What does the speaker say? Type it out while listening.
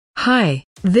Hi,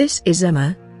 this is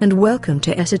Emma, and welcome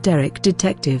to Esoteric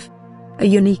Detective. A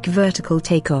unique vertical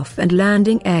takeoff and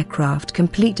landing aircraft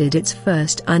completed its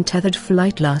first untethered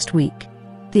flight last week.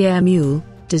 The Air Mule,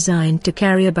 designed to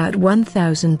carry about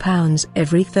 1,000 pounds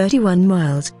every 31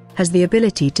 miles, has the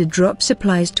ability to drop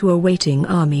supplies to a waiting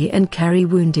army and carry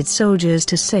wounded soldiers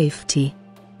to safety.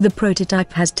 The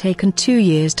prototype has taken 2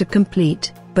 years to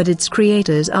complete, but its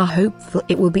creators are hopeful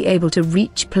it will be able to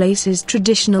reach places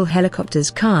traditional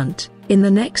helicopters can't in the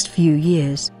next few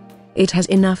years. It has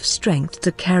enough strength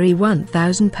to carry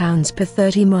 1,000 pounds per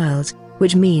 30 miles,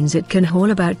 which means it can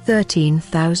haul about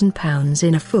 13,000 pounds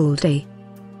in a full day.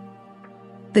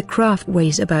 The craft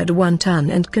weighs about 1 ton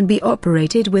and can be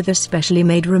operated with a specially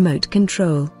made remote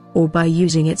control, or by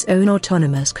using its own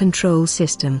autonomous control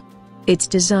system. It's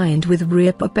designed with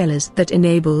rear propellers that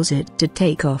enables it to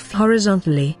take off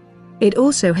horizontally. It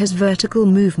also has vertical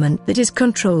movement that is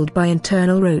controlled by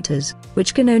internal rotors,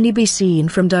 which can only be seen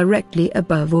from directly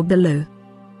above or below.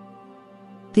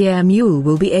 The Air Mule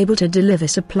will be able to deliver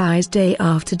supplies day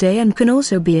after day and can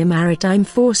also be a maritime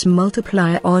force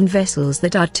multiplier on vessels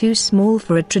that are too small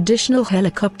for a traditional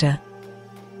helicopter.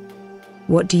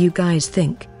 What do you guys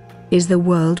think? Is the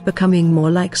world becoming more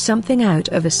like something out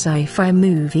of a sci-fi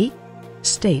movie?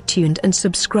 Stay tuned and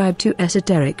subscribe to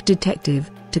Esoteric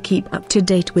Detective to keep up to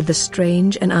date with the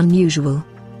strange and unusual.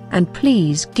 And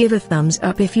please give a thumbs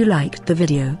up if you liked the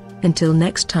video. Until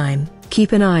next time,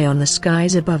 keep an eye on the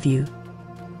skies above you.